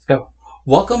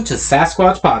Welcome to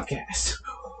Sasquatch Podcast,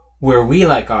 where we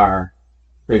like our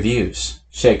reviews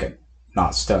shaken,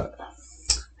 not stirred.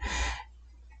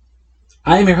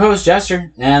 I am your host,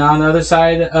 Jester, and on the other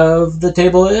side of the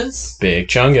table is... Big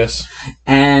Chungus.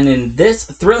 And in this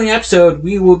thrilling episode,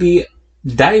 we will be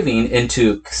diving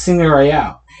into Casino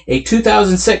Royale, a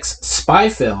 2006 spy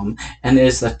film, and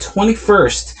is the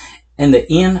 21st in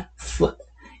the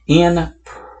Ian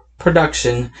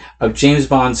production of James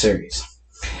Bond series,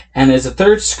 and is a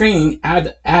third screening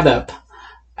adapt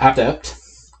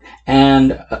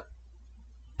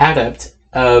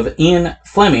of Ian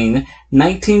Fleming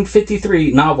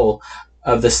 1953 novel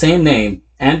of the same name,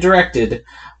 and directed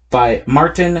by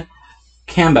Martin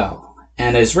Campbell,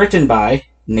 and is written by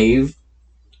Neil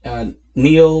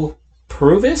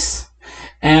Purvis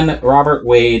and Robert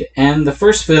Wade, and the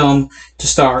first film to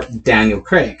star Daniel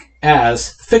Craig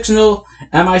as fictional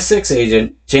MI6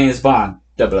 agent James Bond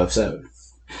 007.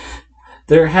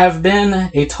 There have been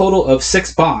a total of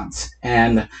 6 Bonds,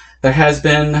 and there has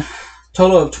been a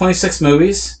total of 26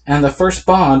 movies, and the first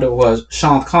Bond was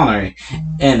Sean Connery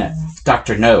in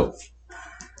Dr. No.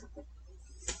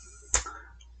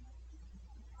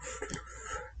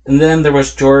 And then there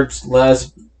was George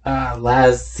Lazenby,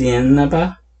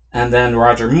 and then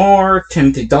Roger Moore,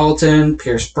 Timothy Dalton,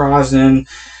 Pierce Brosnan,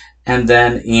 and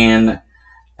then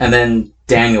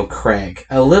Daniel Craig.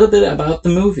 A little bit about the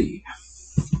movie.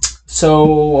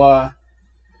 So,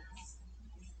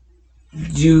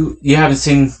 you haven't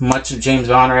seen much of James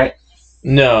Bond, right?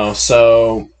 No,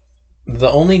 so the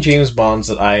only James Bonds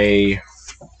that I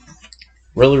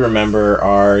really remember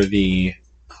are the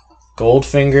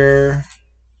Goldfinger,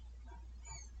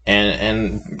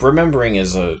 and remembering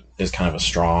is kind of a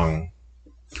strong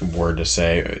word to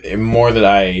say. More that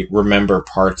I remember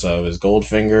parts of is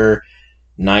Goldfinger,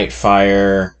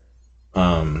 Nightfire,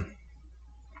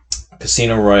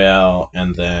 Casino Royale,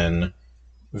 and then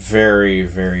very,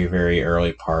 very, very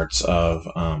early parts of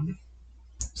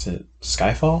is it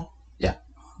Skyfall? Yeah.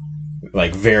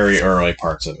 Like very early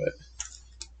parts of it.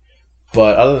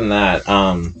 But other than that,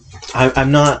 I'm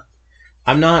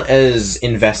not as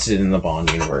invested in the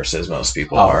Bond universe as most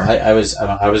people are.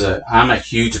 I'm a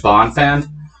huge Bond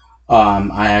fan.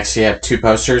 I actually have 2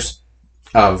 posters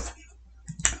of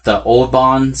the old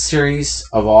Bond series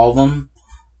of all of them,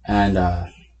 and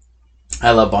I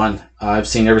love Bond. I've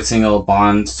seen every single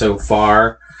Bond so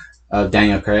far of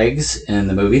Daniel Craig's in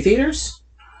the movie theaters,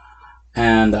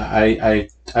 and I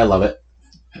love it.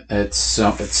 It's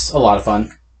a lot of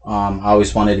fun. I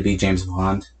always wanted to be James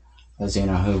Bond, as you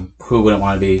know, who wouldn't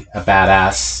want to be a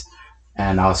badass,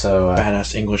 and also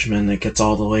badass Englishman that gets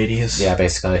all the ladies. Yeah,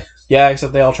 basically. Yeah,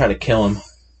 except they all try to kill him.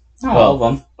 Not all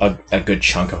of them. A good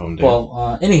chunk of them do.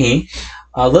 Well, anyhow,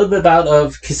 a little bit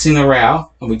of Casino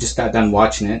Royale, and we just got done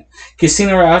watching it.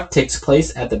 Casino Royale takes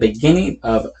place at the beginning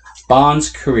of Bond's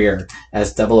career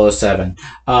as 007.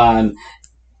 All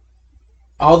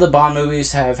the Bond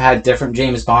movies have had different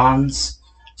James Bonds,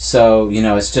 so,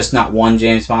 it's just not one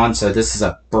James Bond, so this is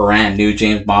a brand new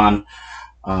James Bond.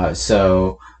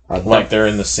 Like they're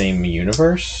in the same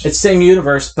universe? It's the same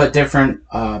universe, but different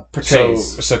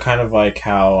portrays. So kind of like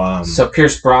how... So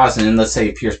Pierce Brosnan, let's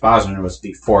say Pierce Brosnan was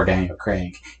before Daniel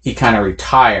Craig. He kind of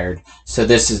retired, so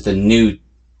this is the new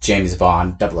James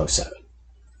Bond 007.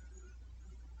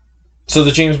 So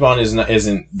the James Bond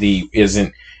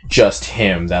isn't just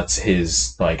him. That's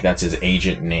his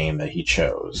agent name that he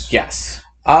chose. Yes.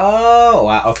 Oh,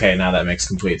 wow. Okay, now that makes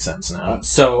complete sense now.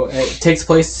 So it takes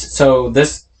place... So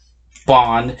this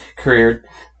Bond career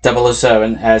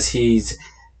 007, as he's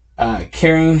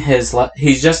carrying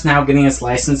he's just now getting his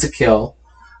license to kill.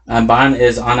 Bond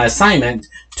is on assignment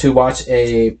to watch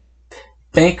a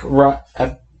bankrupt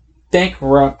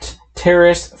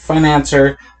terrorist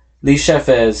financer Lee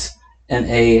Chefez in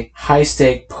a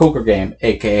high-stake poker game,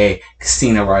 aka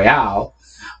Casino Royale.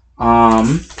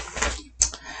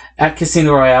 At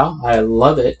Casino Royale, I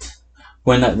love it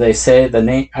when they say the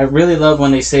name. I really love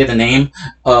when they say the name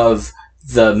of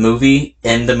the movie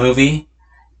in the movie.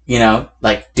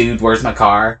 Like, dude, where's my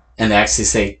car? And they actually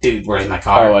say, dude, where's my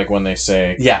car? Oh, like when they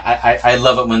say... Yeah, I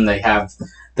love it when they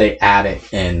add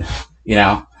it in,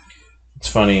 It's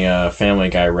funny, Family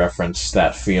Guy referenced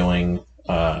that feeling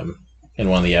in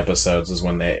one of the episodes, is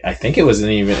when I think it was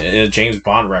a James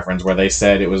Bond reference, where they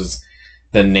said it was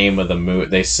the name of the movie.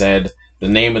 They said the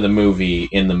name of the movie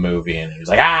in the movie, and he was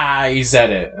like, he said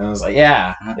it. And I was like,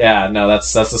 yeah, no,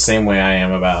 that's the same way I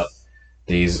am about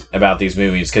these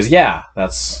movies, because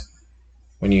that's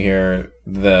when you hear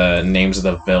the names of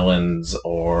the villains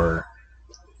or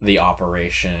the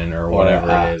operation or whatever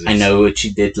it is. I know what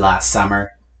you did last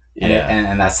summer. Yeah.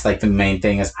 And that's like the main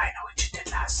thing is, I know what you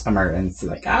did last Summer, and it's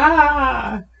like,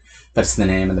 ah! But it's the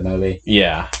name of the movie.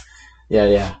 Yeah.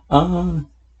 Yeah.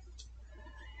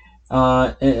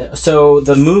 So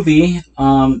the movie,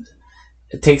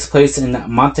 it takes place in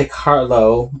Monte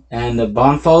Carlo, and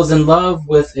Bond falls in love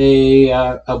with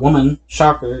a woman.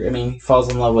 Shocker. I mean, he falls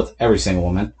in love with every single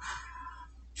woman.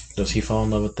 Does he fall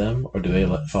in love with them, or do they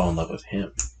fall in love with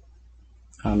him?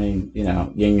 I mean,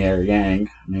 yin or yang.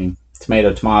 I mean,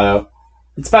 tomato, tomato.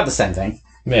 It's about the same thing.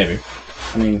 Maybe.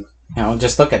 I mean,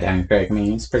 just look at Daniel Craig. I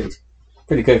mean, he's pretty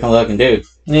good looking dude.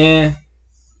 Yeah.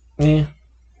 He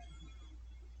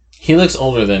looks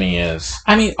older than he is.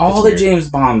 I mean, all the James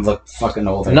Bond look fucking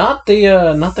older. Not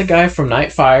the guy from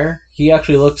Nightfire. He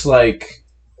actually looks like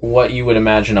what you would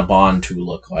imagine a Bond to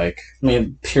look like. I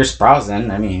mean, Pierce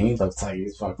Brosnan. I mean, he looks like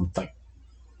he's fucking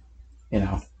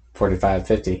 45,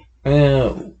 50.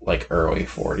 Like early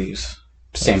 40s.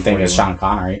 Same like thing 41. as Sean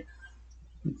Connery.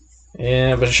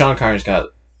 Yeah, but Sean Connery's got.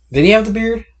 Did he have the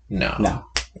beard? No.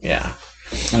 Yeah.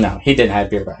 No, he didn't have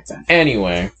beard back then.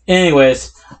 Anyways,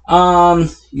 and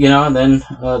then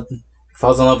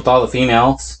falls in love with all the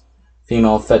females.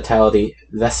 Female fatality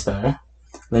Vesper,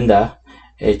 Linda,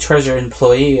 a treasure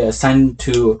employee assigned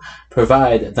to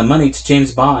provide the money to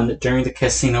James Bond during the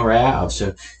Casino Royale.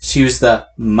 So she was the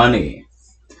money.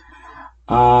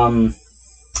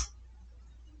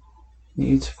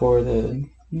 Needs for the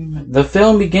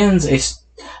film begins a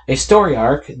story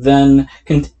arc. Then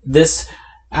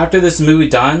after this movie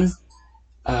done,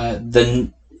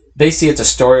 then basically it's a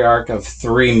story arc of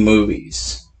 3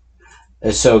 movies.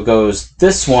 And so it goes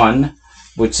this one,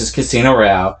 which is Casino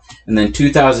Royale, and then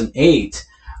 2008,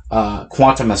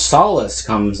 Quantum of Solace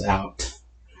comes out,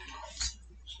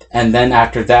 and then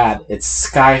after that it's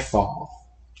Skyfall.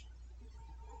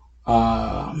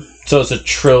 So it's a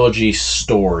trilogy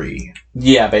story.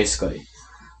 Yeah, basically,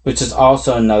 which is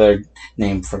also another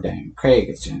name for Daniel Craig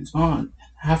as James Bond.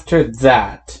 After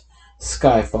that,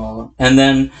 Skyfall, and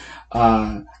then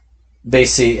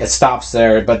basically it stops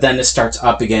there, but then it starts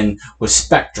up again with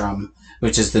Spectrum,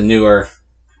 which is the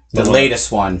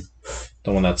latest one.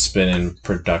 The one that's been in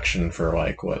production for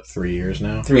 3 years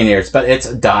now? 3 years, but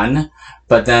it's done.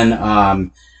 But then,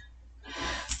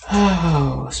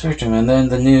 Spectrum, and then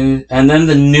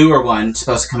the newer one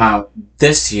supposed to come out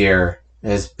this year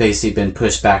has basically been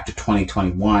pushed back to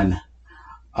 2021.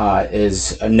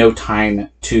 Is No Time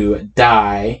to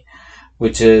Die,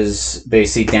 which is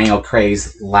basically Daniel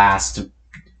Craig's last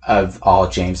of all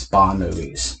James Bond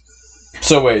movies.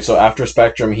 So wait, so after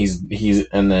Spectrum, he's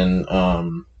and then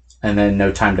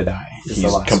No Time to Die. He's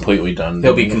completely done.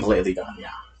 He'll be completely done.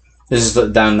 Yeah, this is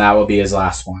done. That will be his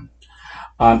last one.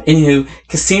 Anywho,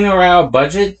 Casino Royale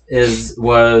budget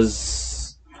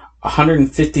was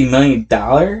 $150 million.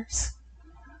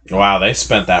 Wow, they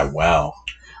spent that well.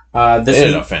 They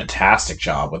did a fantastic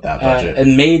job with that budget.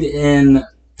 And made in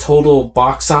total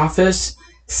box office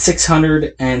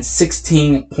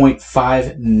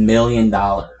 $616.5 million.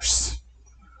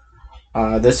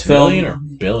 This film, million or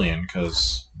billion?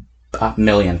 Because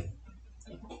million.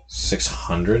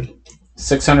 600.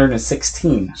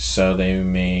 616. So they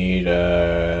made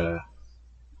an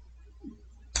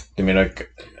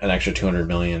extra 200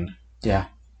 million. Yeah.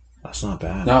 That's not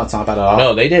bad. No, it's not bad at all.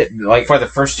 No, they did for the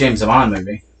first James Bond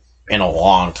movie. In a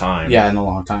long time. Yeah, in a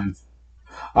long time.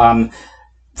 Fun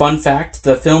fact,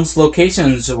 the film's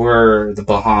locations were the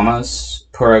Bahamas,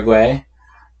 Paraguay,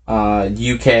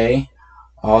 UK,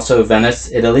 also Venice,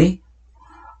 Italy.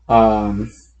 They're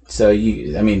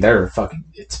fucking...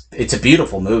 It's a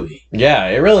beautiful movie. Yeah,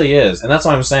 it really is. And that's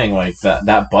why I'm saying,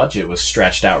 that budget was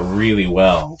stretched out really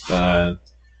well.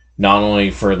 Not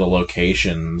only for the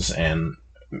locations and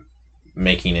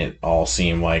making it all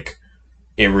seem like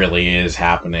it really is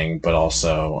happening, but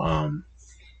also,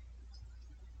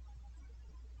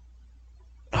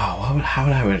 how would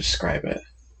I describe it?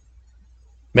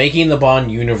 Making the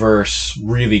Bond universe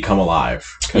really come alive.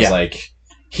 Because,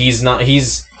 he's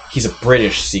a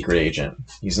British secret agent.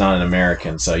 He's not an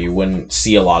American, so you wouldn't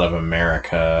see a lot of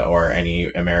America or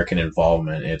any American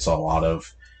involvement. It's a lot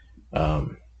of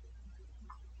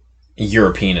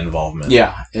European involvement.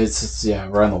 Yeah, it's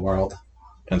around the world.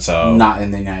 And so... Not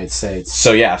in the United States.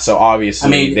 So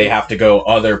obviously they have to go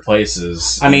other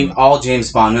places. All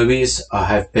James Bond movies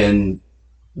have been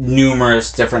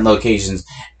numerous different locations,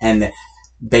 and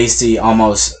basically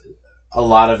almost a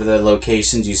lot of the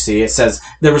locations you see, it says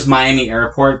there was Miami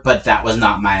Airport, but that was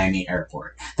not Miami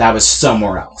Airport. That was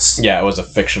somewhere else. Yeah, it was a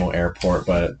fictional airport,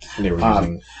 but they were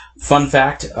using... Fun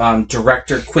fact,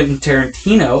 director Quentin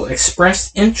Tarantino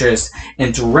expressed interest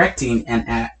in directing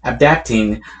and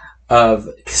adapting of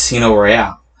Casino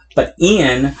Royale. But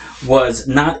Ian was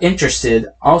not interested.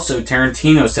 Also,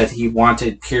 Tarantino said he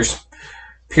wanted Pierce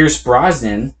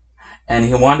Brosnan, and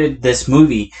he wanted this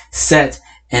movie set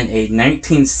in a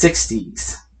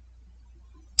 1960s.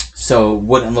 So it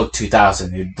wouldn't look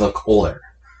 2000, it'd look older.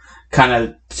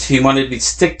 He wanted to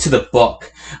stick to the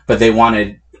book, but they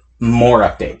wanted more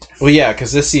update. Well, yeah,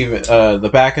 because this even the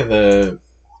back of the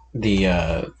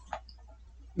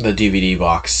DVD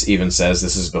box even says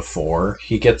this is before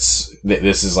he gets.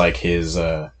 This is like his.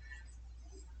 What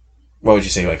would you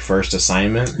say? Like first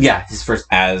assignment? Yeah, his first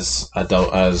as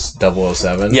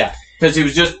 007. Yeah, because he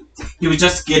was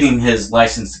just getting his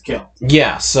license to kill.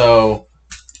 Yeah, so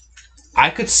I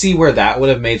could see where that would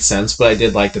have made sense, but I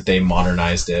did like that they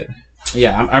modernized it.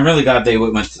 Yeah, I'm really glad they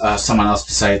went with someone else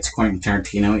besides Quentin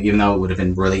Tarantino, even though it would have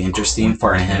been really interesting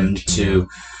for him to.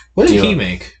 What did he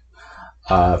make?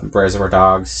 Reservoir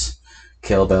Dogs,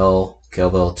 Kill Bill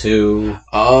 2,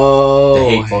 Oh, The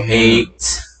Hateful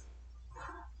Eight.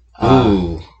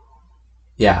 Ooh.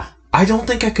 Yeah. I don't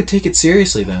think I could take it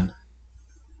seriously then.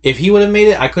 If he would have made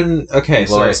it, I couldn't. Okay,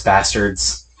 Glorious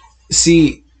Bastards.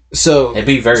 See, so it'd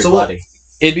be very bloody.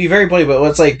 It'd be very bloody, but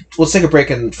let's take a break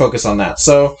and focus on that.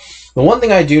 So the one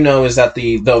thing I do know is that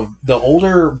the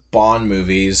older Bond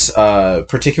movies,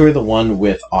 particularly the one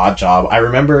with Oddjob, I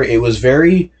remember it was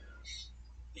very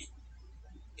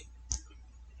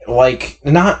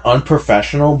not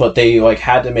unprofessional, but they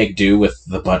had to make do with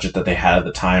the budget that they had at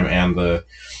the time and the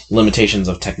limitations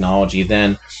of technology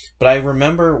then. But I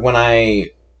remember when I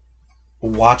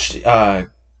watched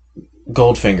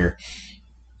Goldfinger,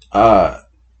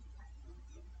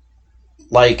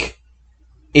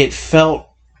 it felt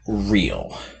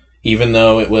real, even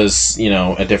though it was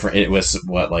it was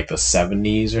what, like the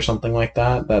 70s or something like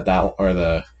that or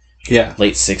the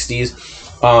late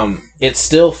 60s. It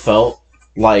still felt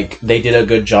like they did a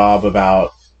good job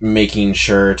about making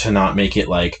sure to not make it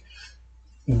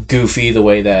goofy the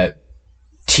way that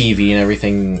TV and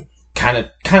everything kind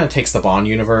of takes the Bond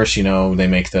universe. They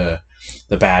make the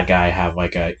bad guy have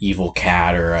a evil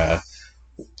cat or a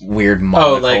weird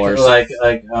monocle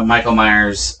like Michael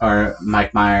Myers or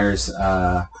Mike Myers,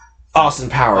 Austin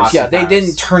Powers. They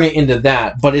didn't turn it into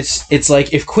that, but it's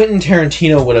like if Quentin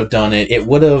Tarantino would have done it, it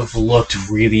would have looked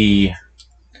really.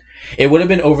 It would have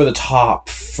been over the top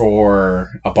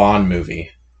for a Bond movie,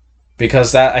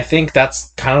 because I think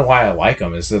that's kind of why I like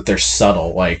them, is that they're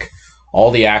subtle.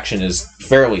 All the action is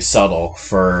fairly subtle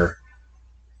for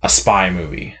a spy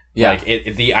movie. Yeah,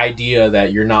 the idea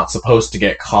that you're not supposed to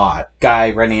get caught.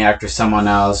 Guy running after someone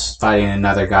else, fighting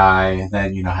another guy, and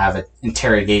then have an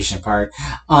interrogation part.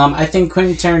 I think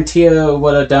Quentin Tarantino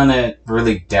would have done it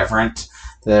really different.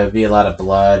 There'd be a lot of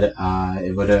blood.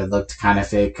 It would have looked kind of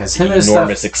fake because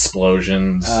enormous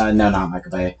explosions. No, not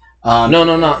Michael Bay. No,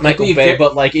 not Michael Bay,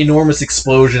 but enormous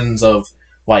explosions of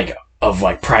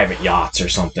private yachts or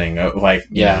something.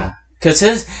 Because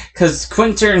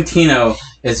Quentin Tarantino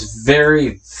is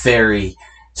very, very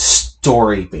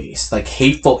story based.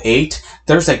 Hateful Eight,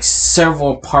 there's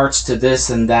several parts to this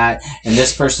and that, and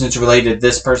this person is related to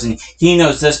this person. He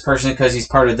knows this person because he's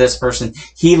part of this person.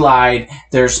 He lied.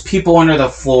 There's people under the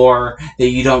floor that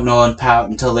you don't know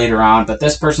about until later on, but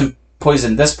this person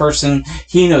poisoned this person.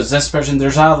 He knows this person.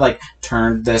 There's all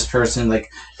turned this person.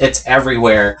 It's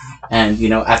everywhere, and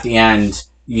at the end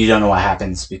you don't know what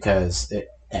happens because it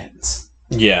ends.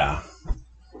 Yeah.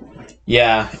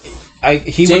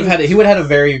 He would have had a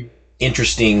very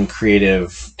interesting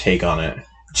creative take on it.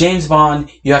 James Bond,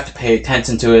 you have to pay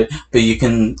attention to it, but you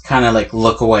can kind of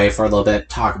look away for a little bit,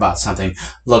 talk about something,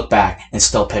 look back, and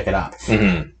still pick it up.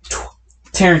 Mm-hmm.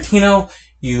 Tarantino,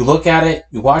 you look at it,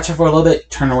 you watch it for a little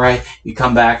bit, turn away, you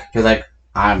come back, you're like,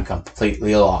 I'm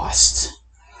completely lost.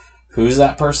 Who's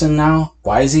that person now?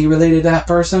 Why is he related to that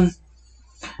person?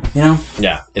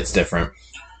 Yeah, it's different.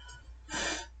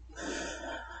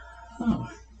 Oh.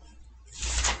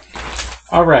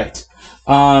 All right.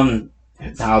 Now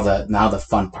the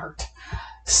fun part.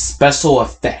 Special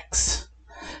effects.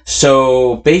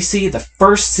 So basically the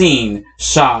first scene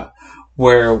shot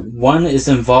where one is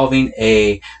involving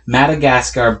a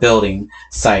Madagascar building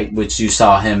site, which you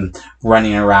saw him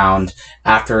running around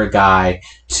after a guy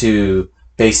to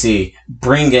basically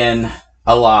bring in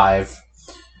alive,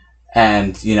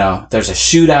 and there's a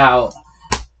shootout,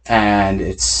 and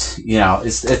it's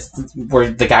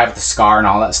where the guy with the scar and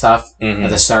all that stuff at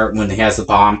the start when he has the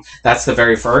bomb. That's the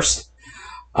very first.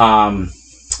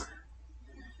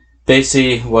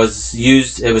 Basically was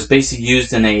used. It was basically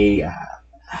used in a.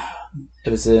 It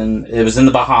was in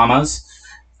the Bahamas,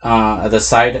 at the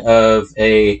site of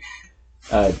a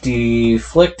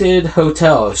deflected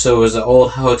hotel. So it was an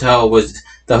old hotel.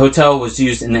 The hotel was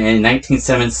used in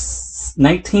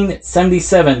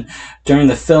 1977 during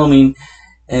the filming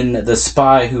in The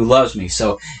Spy Who Loves Me.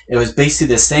 So it was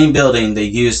basically the same building they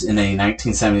used in a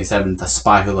 1977 The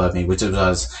Spy Who Loved Me, which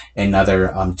was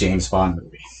another James Bond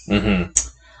movie. Mm-hmm.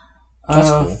 That's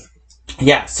cool.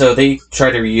 Yeah, so they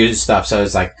try to reuse stuff, so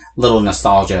it's like little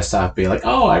nostalgia stuff. Be like,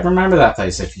 oh, I remember that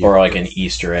place. Or like an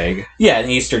Easter egg. Yeah, an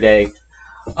Easter egg.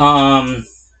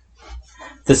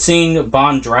 The scene,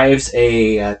 Bond drives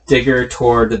a digger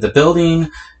toward the building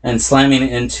and slamming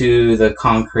into the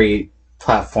concrete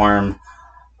platform.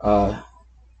 The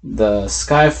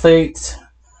Skyfleet.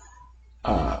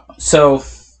 So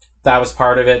that was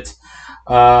part of it.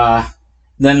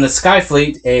 Then the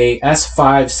Skyfleet, a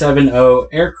S-570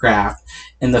 aircraft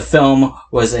in the film,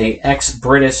 was a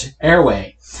ex-British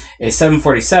Airway. A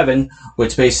 747,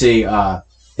 which basically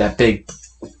that big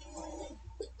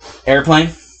airplane.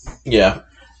 Yeah.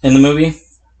 In the movie,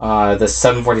 the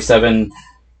 747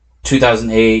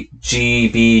 2008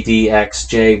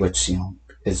 GBDXJ, which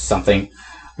is something,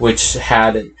 which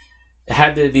had to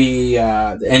be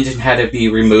the engine had to be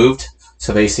removed.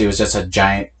 So basically, it was just a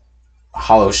giant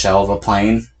hollow shell of a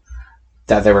plane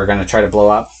that they were going to try to blow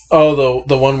up. Oh,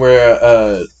 the one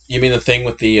where you mean the thing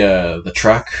with the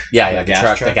truck? Yeah, the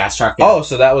gas truck. The gas truck. Yeah. Oh,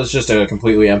 so that was just a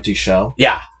completely empty shell.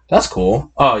 Yeah, that's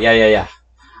cool. Oh yeah.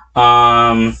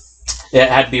 It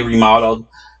had to be remodeled,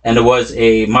 and it was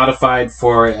modified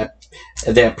for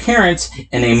the appearance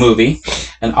in a movie,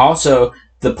 and also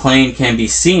the plane can be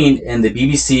seen in the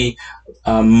BBC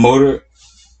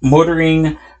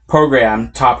motoring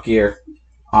program Top Gear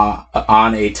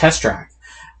on a test track,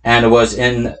 and it was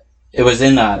in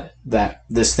that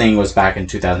this thing was back in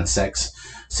 2006.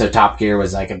 So Top Gear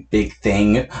was like a big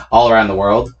thing all around the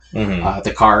world. Mm-hmm.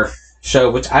 The car show,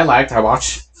 which I liked, I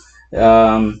watched.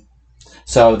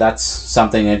 So that's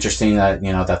something interesting that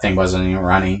that thing wasn't even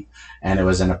running, and it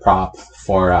was in a prop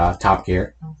for Top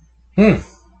Gear. Now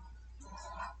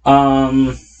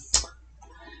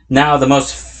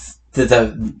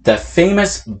the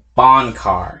famous Bond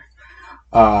car,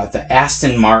 the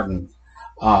Aston Martin.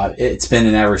 It's been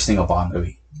in every single Bond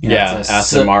movie.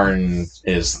 Aston Martin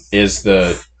is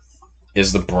the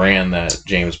brand that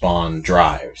James Bond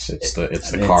drives. It's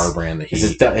the car brand that he.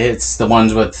 It's the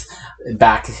ones with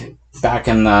back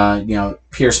in the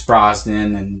Pierce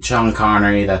Brosnan and Sean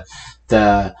Connery,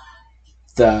 the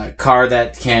car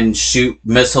that can shoot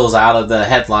missiles out of the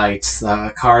headlights,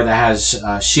 the car that has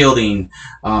shielding.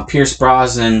 Pierce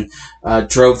Brosnan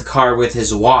drove the car with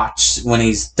his watch when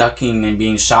he's ducking and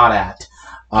being shot at.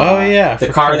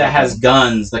 The car that has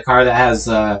guns, the car that has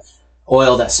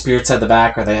oil that spurts at the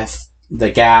back, or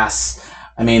the gas.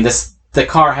 I mean, the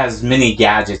car has many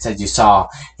gadgets, as you saw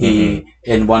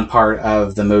in one part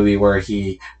of the movie where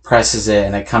he presses it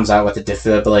and it comes out with a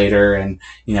defibrillator and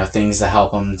things to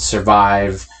help him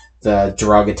survive the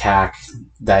drug attack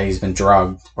that he's been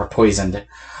drugged or poisoned.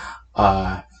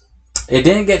 It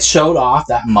didn't get showed off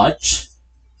that much,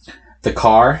 the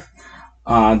car.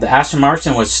 The Aston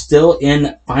Martin was still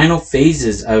in final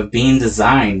phases of being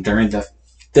designed during the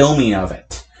filming of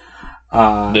it.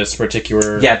 This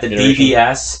particular the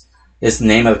DBS is the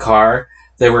name of the car.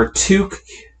 There were two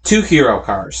hero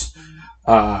cars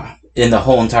in the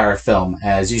whole entire film.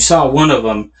 As you saw, one of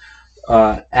them,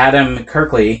 Adam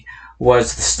Kirkley,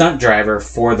 was the stunt driver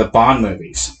for the Bond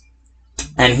movies,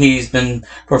 and he's been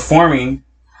performing.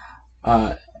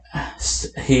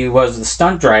 He was the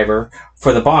stunt driver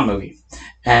for the Bond movie,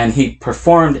 and he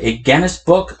performed a Guinness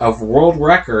Book of World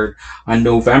Record on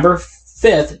November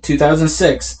 5th,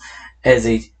 2006, as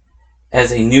a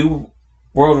new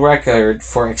world record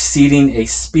for exceeding a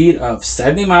speed of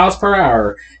 70 miles per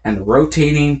hour and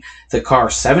rotating the car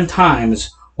 7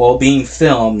 times while being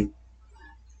filmed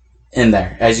in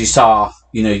there. As you saw,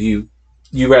 you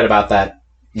read about that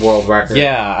world record.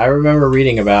 Yeah, I remember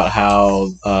reading about how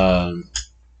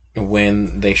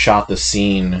when they shot the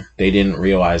scene, they didn't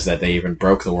realize that they even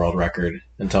broke the world record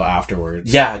until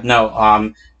afterwards. Yeah,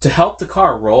 no. To help the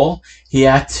car roll, he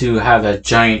had to have a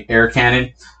giant air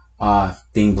cannon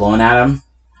being blown at him,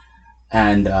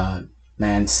 and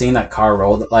man, seeing that car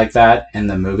roll like that in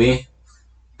the movie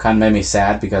kind of made me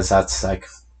sad, because that's like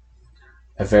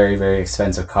a very, very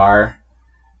expensive car,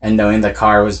 and knowing the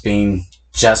car was being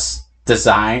just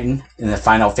designed in the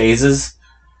final phases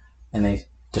and they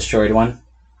destroyed one.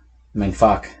 I mean,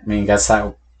 fuck. I mean, that's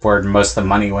where most of the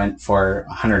money went for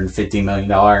 $150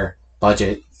 million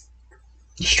budget.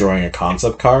 Destroying a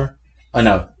concept car? Oh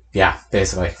no. Yeah,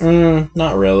 basically.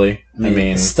 Not really. I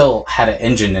mean, it still had an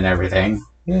engine and everything.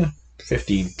 Yeah,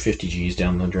 50 G's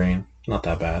down the drain. Not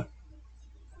that bad.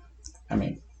 I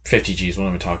mean, 50 G's, what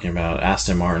am I talking about?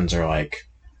 Aston Martins are like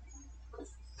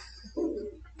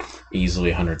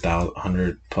Easily 100,000,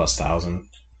 100,000+.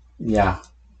 Yeah,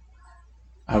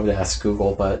 I would ask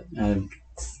Google, but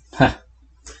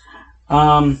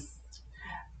um,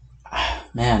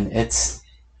 man,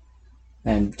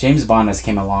 James Bond has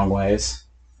came a long ways.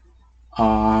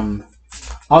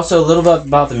 Also a little bit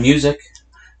about the music.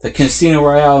 The Casino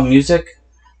Royale music.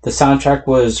 The soundtrack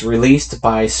was released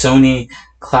by Sony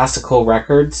Classical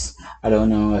Records. I don't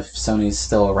know if Sony's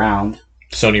still around.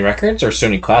 Sony Records or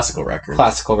Sony Classical Records?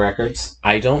 Classical Records.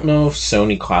 I don't know if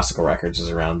Sony Classical Records is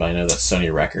around, but I know that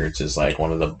Sony Records is like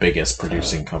one of the biggest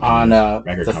producing companies. On the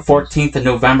 14th of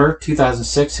November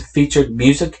 2006, it featured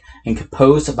music and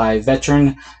composed by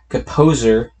veteran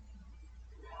composer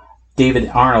David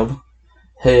Arnold.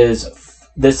 This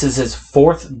was his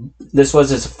fourth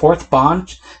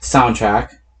Bond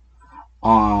soundtrack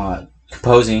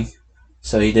composing,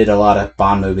 so he did a lot of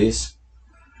Bond movies.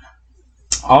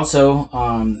 Also,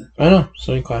 I know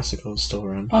Sony Classical is still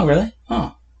around. Oh, really?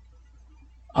 Oh.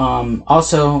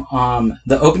 Also,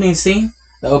 the opening scene,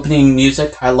 the opening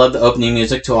music. I love the opening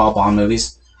music to all Bond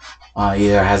movies.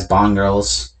 Either has Bond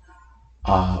girls,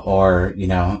 or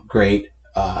great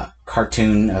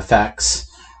cartoon effects,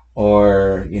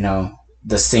 or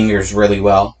the singers really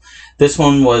well. This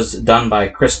one was done by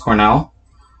Chris Cornell.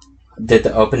 Did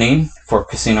the opening for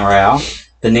Casino Royale.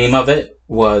 The name of it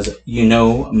was You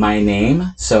Know My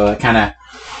Name, so it kind of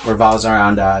revolves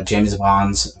around James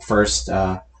Bond's first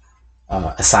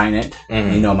assignment.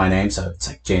 You Know My Name, so it's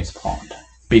like James Bond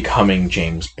becoming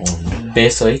James Bond,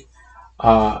 basically.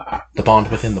 The Bond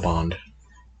within the Bond.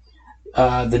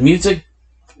 The music,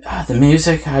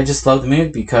 I just love the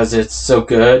music because it's so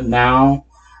good now.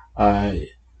 And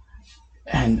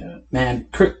man,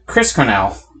 Chris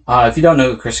Cornell. If you don't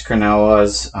know who Chris Cornell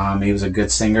was, he was a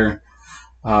good singer,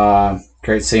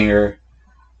 great singer.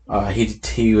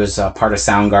 He was part of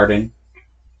Soundgarden.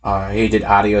 He did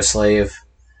Audioslave.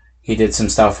 He did some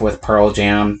stuff with Pearl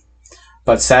Jam,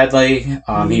 but sadly,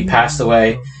 he passed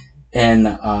away in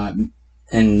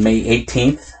May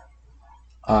 18th,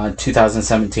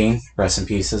 2017. Rest in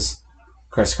pieces,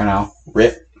 Chris Cornell.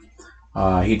 RIP.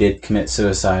 He did commit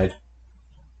suicide,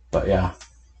 but yeah.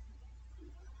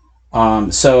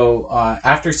 So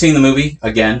after seeing the movie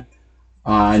again,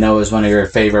 I know it was one of your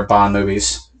favorite Bond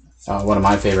movies. One of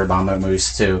my favorite Bond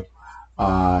movies too.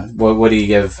 What do you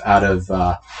give out of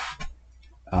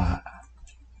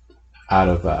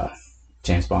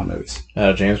James Bond movies?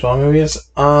 Out of James Bond movies?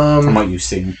 From what you've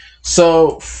seen.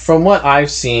 So from what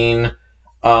I've seen,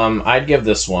 I'd give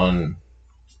this one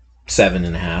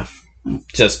 7.5,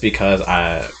 just because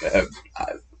I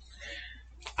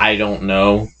don't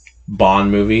know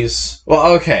Bond movies.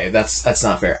 Well, okay, that's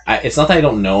not fair. It's not that I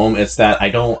don't know them. It's that I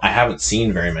haven't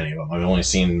seen very many of them. I've only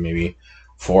seen maybe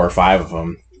 4 or 5 of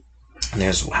them. And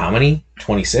there's how many?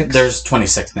 26? There's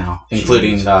 26 now,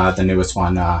 including the newest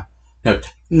one,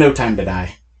 No Time to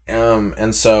Die.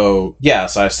 And so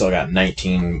I still got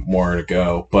 19 more to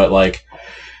go. But like,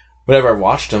 whenever I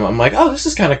watched them, I'm like, oh, this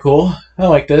is kind of cool. I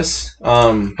like this.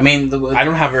 I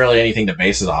don't have really anything to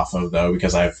base it off of though,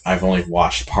 because I've only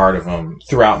watched part of them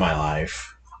throughout my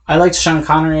life. I liked Sean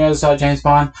Connery as James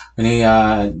Bond when he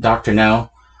Dr.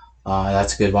 No.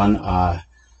 That's a good one.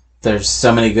 There's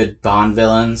so many good Bond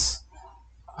villains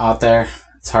out there.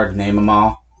 It's hard to name them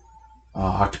all.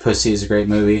 Octopussy is a great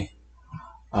movie.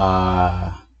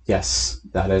 Yes,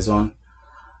 that is one.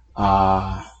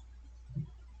 I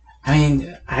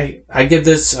give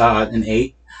this an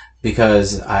 8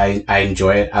 because I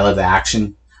enjoy it. I love the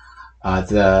action.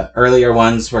 The earlier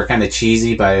ones were kind of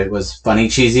cheesy, but it was funny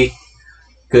cheesy.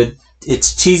 Good.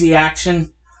 It's cheesy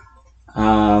action.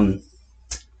 But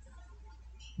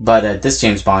this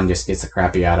James Bond just gets the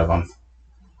crappy out of him.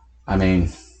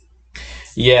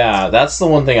 Yeah, that's the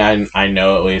one thing I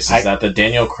know at least is that the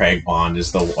Daniel Craig Bond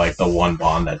is the one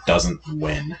Bond that doesn't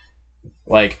win.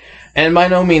 And by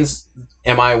no means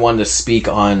am I one to speak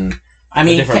on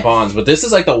the different Bonds, but this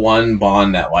is the one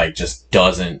Bond that just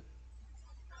doesn't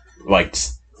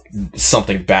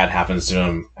something bad happens to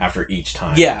him after each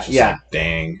time. Yeah.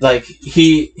 Dang.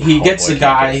 He gets the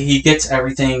guy, he gets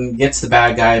everything, gets the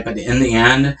bad guy, but in the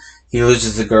end, he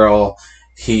loses the girl.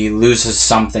 He loses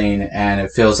something, and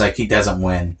it feels like he doesn't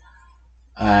win.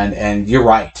 And you're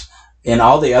right. In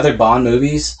all the other Bond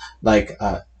movies,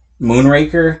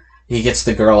 Moonraker, he gets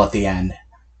the girl at the end,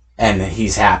 and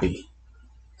he's happy.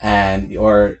 And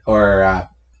or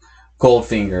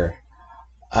Goldfinger,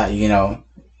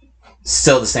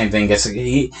 still the same thing.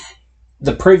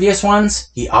 The previous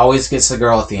ones, he always gets the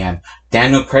girl at the end.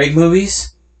 Daniel Craig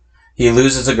movies, he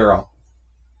loses a girl.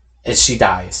 She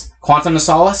dies. Quantum of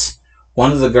Solace,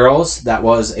 one of the girls that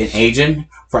was an agent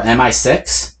for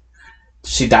MI6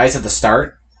 she dies at the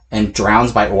start and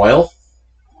drowns by oil,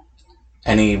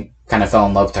 and he kind of fell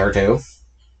in love with her too.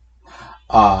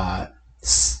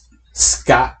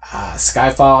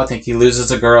 Skyfall, I think he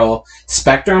loses a girl.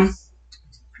 Spectrum,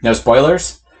 no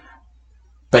spoilers,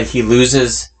 but he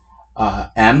loses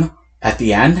M at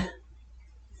the end.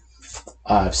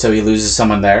 So he loses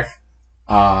someone there.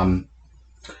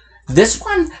 This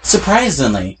one,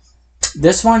 surprisingly,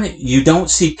 you don't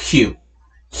see Q.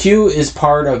 Q is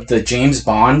part of the James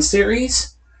Bond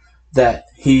series that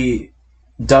he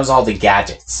does all the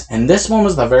gadgets. And this one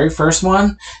was the very first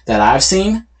one that I've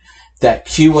seen that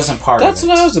Q wasn't part of it. That's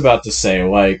what I was about to say.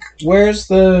 Like, where's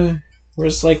the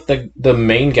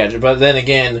main gadget? But then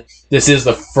again, this is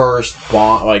the first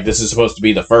Bond. Like, this is supposed to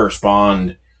be the first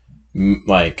Bond,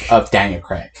 like, of Daniel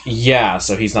Craig. Yeah,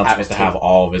 so he's not supposed to have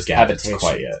all of his gadgets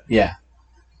quite yet. Yeah.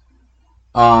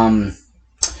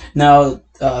 Now,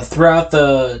 throughout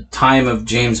the time of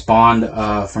James Bond,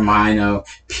 from what I know,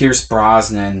 Pierce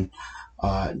Brosnan,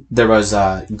 there was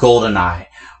GoldenEye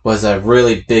was a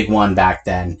really big one back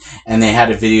then, and they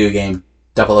had a video game,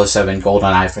 007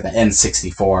 GoldenEye, for the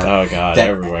N64. Oh god,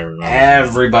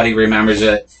 everybody remembers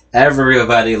it.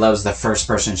 Everybody loves the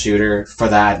first-person shooter for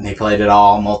that, and they played it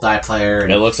all multiplayer.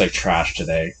 It looks like trash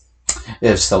today. It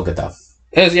was still good though.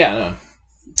 It is, yeah. No.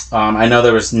 I know.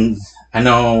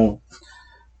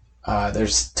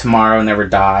 There's Tomorrow Never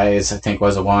Dies, I think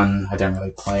was the one. I didn't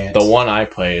really play it. The one I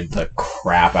played the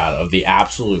crap out of, the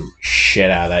absolute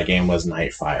shit out of that game was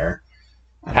Nightfire.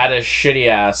 Had a shitty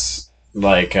ass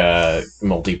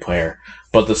multiplayer,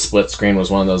 but the split screen was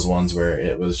one of those ones where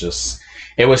it was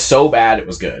so bad it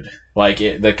was good. Like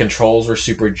the controls were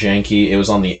super janky. It was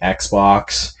on the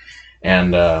Xbox,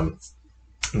 and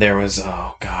there was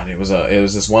it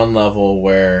was this one level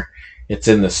where it's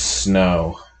in the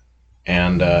snow.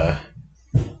 And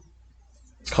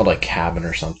it's called like Cabin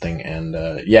or something. And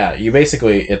you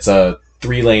basically, it's a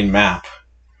 3-lane map.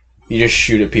 You just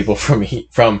shoot at people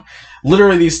from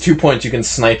literally these 2 points. You can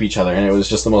snipe each other, and it was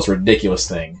just the most ridiculous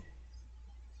thing.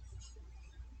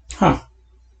 Huh.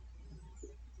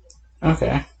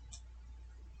 Okay.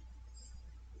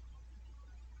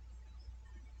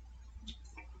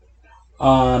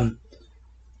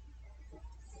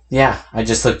 Yeah, I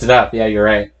just looked it up. Yeah, you're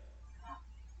right.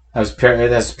 That's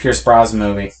a Pierce Brosnan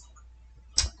movie.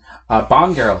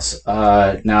 Bond girls.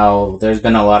 Now, there's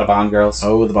been a lot of Bond girls.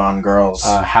 Oh, the Bond girls.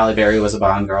 Halle Berry was a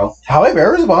Bond girl. Halle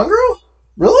Berry was a Bond girl?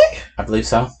 Really? I believe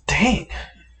so. Dang.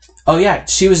 Oh yeah,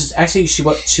 she was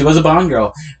a Bond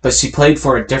girl, but she played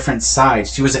for a different side.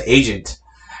 She was an agent,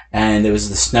 and it was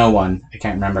the snow one. I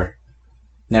can't remember.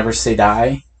 Never Say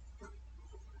Die,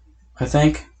 I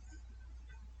think.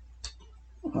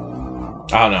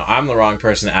 I don't know. I'm the wrong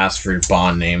person to ask for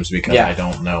Bond names because I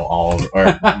don't know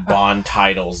or Bond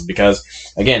titles because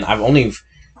again, I've only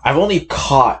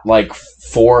caught like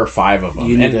 4 or 5 of them.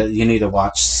 You need to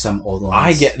watch some old ones.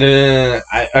 I get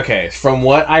okay. From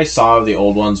what I saw of the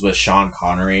old ones with Sean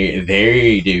Connery,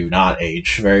 they do not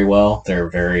age very well. They're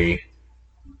very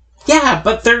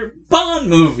but they're Bond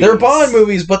movies. They're Bond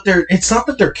movies, but it's not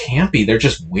that they're campy. They're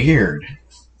just weird.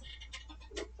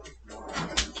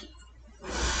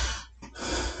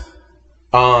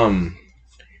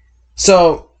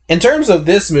 So in terms of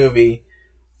this movie,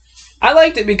 I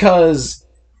liked it because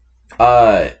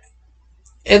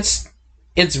it's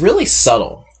really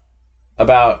subtle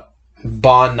about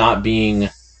Bond not being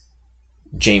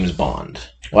James Bond.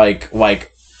 So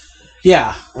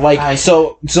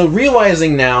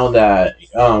realizing now that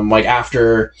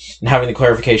after having the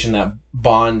clarification that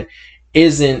Bond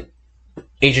isn't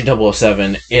Agent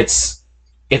 007, it's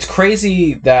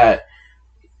crazy that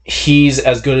he's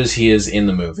as good as he is in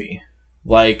the movie.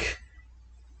 Like,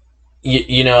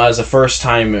 as a first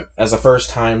time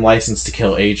License to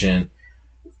Kill agent,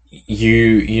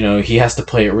 he has to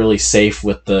play it really safe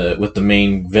with the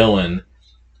main villain,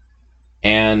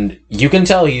 and you can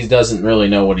tell he doesn't really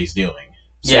know what he's doing.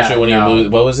 Especially when he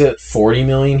what was it, 40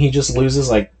 million he just loses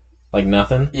like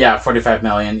nothing. Yeah, 45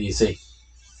 million easy.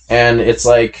 And it's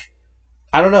like,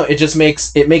 I don't know. It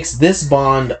makes this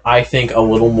Bond, I think, a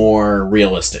little more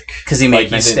realistic because he made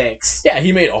mistakes.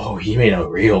 He made a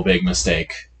real big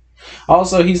mistake.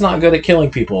 Also, he's not good at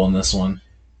killing people in this one.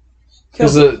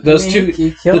 Because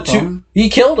he killed him,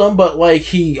 but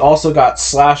he also got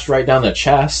slashed right down the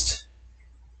chest.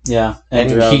 Yeah, and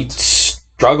he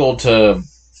struggled to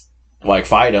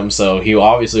fight him, so he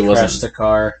obviously crashed the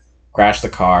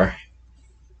car.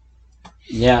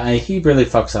 Yeah, he really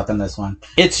fucks up in this one.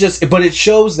 But it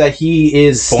shows that he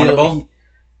is vulnerable.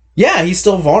 He's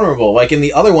still vulnerable. Like in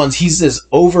the other ones, he's this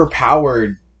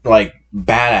overpowered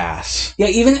badass. Yeah,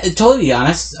 even totally be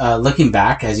honest, looking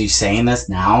back as you saying this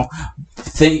now,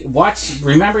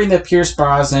 remembering the Pierce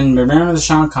Brosnan, remember the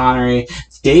Sean Connery,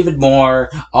 David Moore,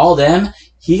 all them,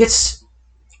 he gets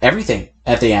everything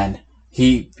at the end.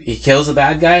 He kills a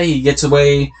bad guy, he gets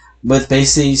away with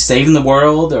basically saving the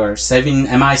world or saving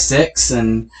MI6,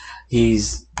 and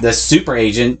he's the super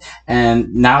agent.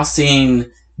 And now seeing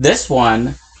this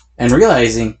one and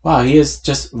realizing, wow, he is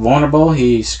just vulnerable,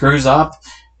 he screws up,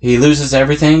 he loses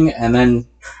everything, and then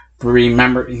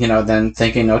then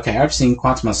thinking, okay, I've seen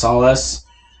Quantum of Solace,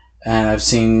 and I've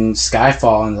seen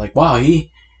Skyfall, and like, wow,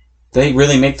 they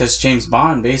really make this James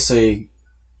Bond basically,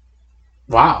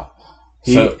 wow,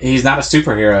 he's not a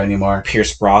superhero anymore.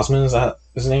 Pierce Brosnan, is that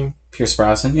his name? Pierce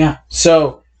Brosnan, yeah.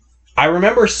 So I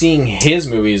remember seeing his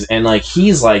movies, and like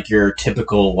he's like your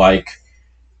typical like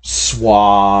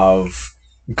suave,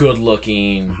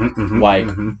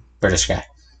 good-looking,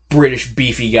 British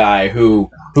beefy guy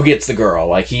who gets the girl.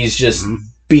 Like he's just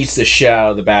beats the shit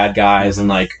out of the bad guys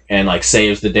and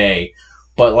saves the day.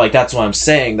 But like that's what I'm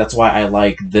saying. That's why I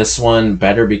like this one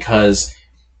better, because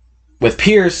with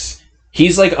Pierce,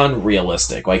 he's like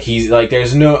unrealistic. Like he's like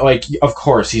there's no like of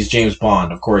course he's James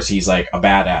Bond. Of course he's like a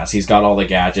badass. He's got all the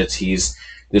gadgets. He's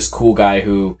this cool guy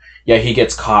who he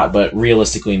gets caught, but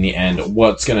realistically in the end,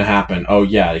 what's gonna happen? Oh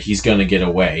yeah, he's gonna get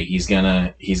away. He's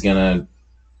gonna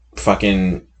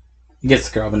fucking he gets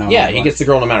the girl, but he gets the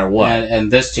girl no matter what.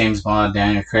 And this James Bond,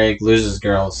 Daniel Craig, loses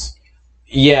girls.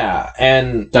 Yeah,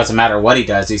 and doesn't matter what he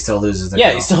does, he still loses the girl.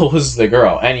 Yeah, he still loses the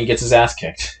girl, and he gets his ass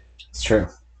kicked. It's true.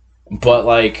 But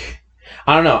like,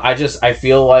 I don't know. I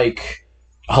feel like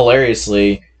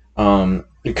hilariously,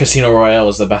 Casino Royale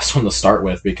is the best one to start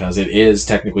with because it is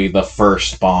technically the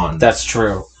first Bond. That's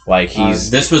true. Like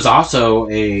this was also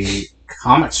a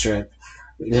comic strip.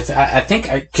 I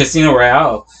think Casino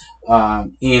Royale.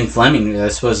 Ian Fleming,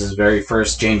 this was his very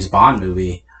first James Bond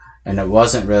movie, and it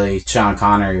wasn't really Sean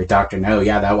Connery or Dr. No.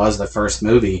 Yeah, that was the first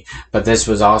movie, but this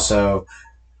was also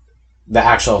the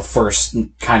actual first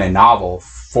kind of novel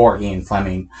for Ian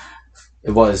Fleming.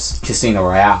 It was Casino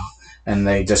Royale, and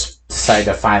they just decided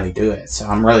to finally do it. So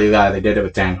I'm really glad they did it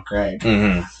with Daniel Craig.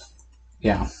 Mm-hmm.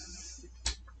 Yeah.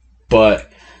 But,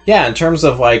 yeah, in terms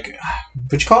of, like,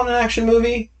 would you call it an action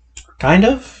movie? Kind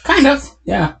of,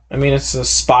 yeah. I mean, it's a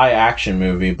spy action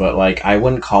movie, but like, I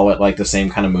wouldn't call it like the same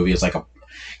kind of movie as like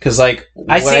because like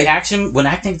action. When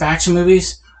I think of action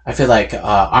movies, I feel like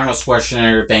Arnold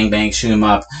Schwarzenegger, bang bang, shoot 'em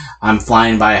up. I'm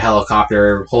flying by a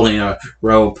helicopter, holding a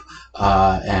rope,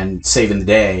 and saving the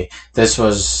day. This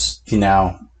was,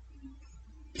 yeah.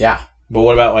 But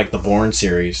what about like the Bourne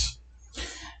series?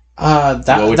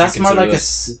 That's more like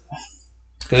because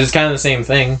it's kind of the same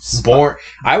thing. Bourne,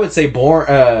 I would say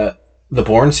Bourne. The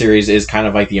Bourne series is kind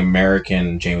of like the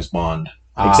American James Bond,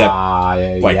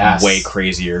 except way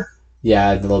crazier.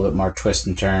 Yeah, a little bit more twists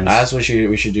and turns. That's what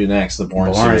we should do next. The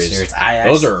Bourne series.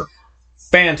 Those are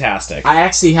fantastic. I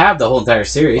actually have the whole entire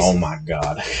series. Oh my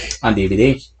god! On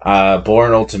DVD.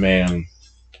 Bourne Ultimatum.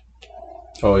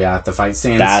 Oh yeah, the fight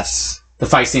scenes. The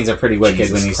fight scenes are pretty wicked.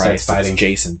 Jesus when he starts fighting.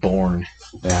 Jason Bourne.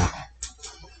 Yeah.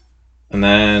 And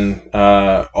then,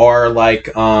 or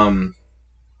like,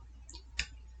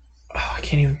 I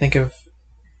can't even think of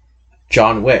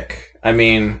John Wick. I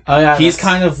mean, he's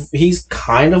kind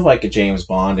of like a James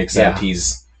Bond, except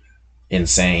he's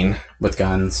insane with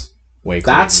guns. Way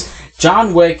crazy.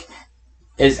 John Wick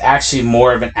is actually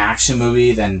more of an action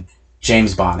movie than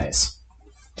James Bond is.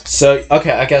 So,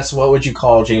 okay, I guess what would you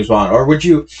call James Bond, or would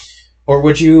you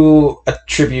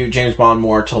attribute James Bond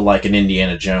more to like an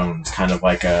Indiana Jones, kind of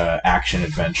like a action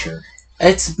adventure?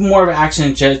 It's more of an action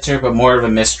adventure, but more of a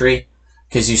mystery.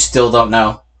 Because you still don't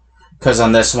know. Because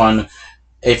on this one,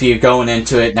 if you're going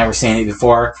into it, never seen it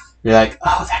before, you're like,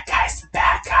 oh, that guy's the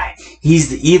bad guy. He's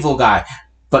the evil guy.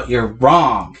 But you're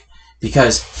wrong.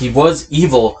 Because he was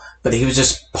evil, but he was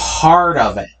just part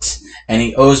of it. And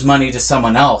he owes money to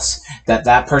someone else.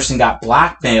 That person got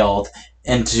blackmailed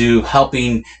into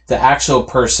helping the actual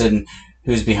person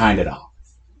who's behind it all.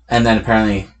 And then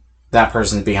apparently that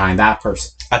person's behind that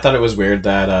person. I thought it was weird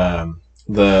that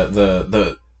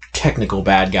the technical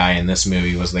bad guy in this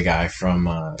movie was the guy from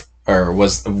or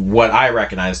was what I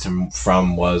recognized him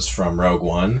from was from Rogue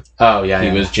One. Oh yeah,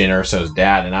 he was Jyn Erso's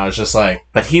dad, and I was just like,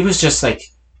 but he was just like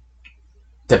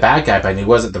the bad guy, but he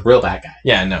wasn't the real bad guy.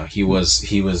 Yeah, no, he was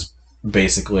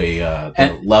basically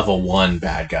the level 1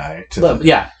 bad guy.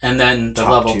 And then the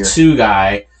level 2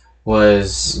 guy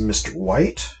was Mr.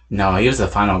 White. No, he was the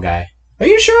final guy. Are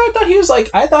you sure?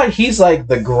 I thought he's like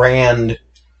the grand.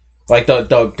 Like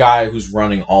the guy who's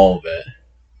running all of it.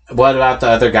 What about the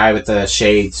other guy with the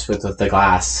shades with the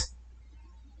glass?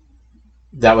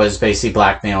 that was basically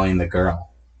blackmailing the girl.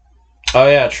 Oh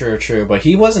yeah, true. But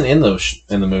he wasn't in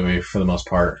the movie for the most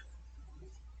part.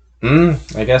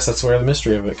 I guess that's where the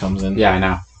mystery of it comes in. Yeah, I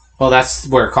know. Well, that's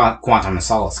where Quantum of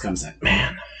Solace comes in.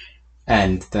 Man.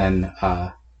 And then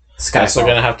Skyfall. Guess we're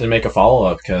gonna have to make a follow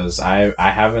up because I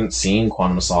haven't seen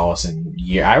Quantum of Solace in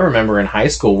years. I remember in high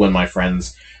school when my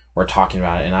friends were talking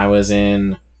about it, and I was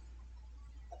in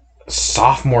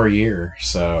sophomore year,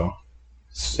 so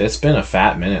it's been a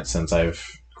fat minute since I've.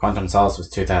 Quantum of Solace was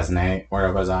 2008.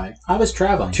 Where was I? I was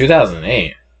traveling.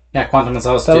 2008. Yeah, Quantum of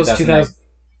Solace. That was 2008. 2000.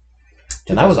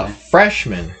 And I was a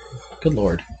freshman. Good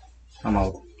lord. I'm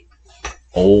old.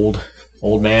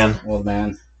 Old man. Old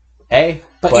man. Hey,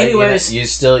 but anyways,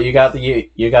 you got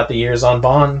the years on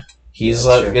Bond. He's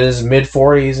in his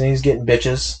mid-40s and he's getting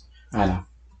bitches. I know.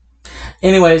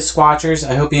 Anyways, Squatchers,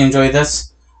 I hope you enjoyed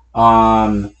this.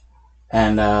 And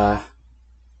I've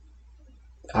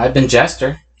been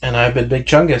Jester. And I've been Big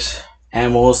Chungus.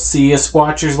 And we'll see you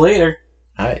Squatchers later.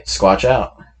 Alright, Squatch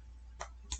out.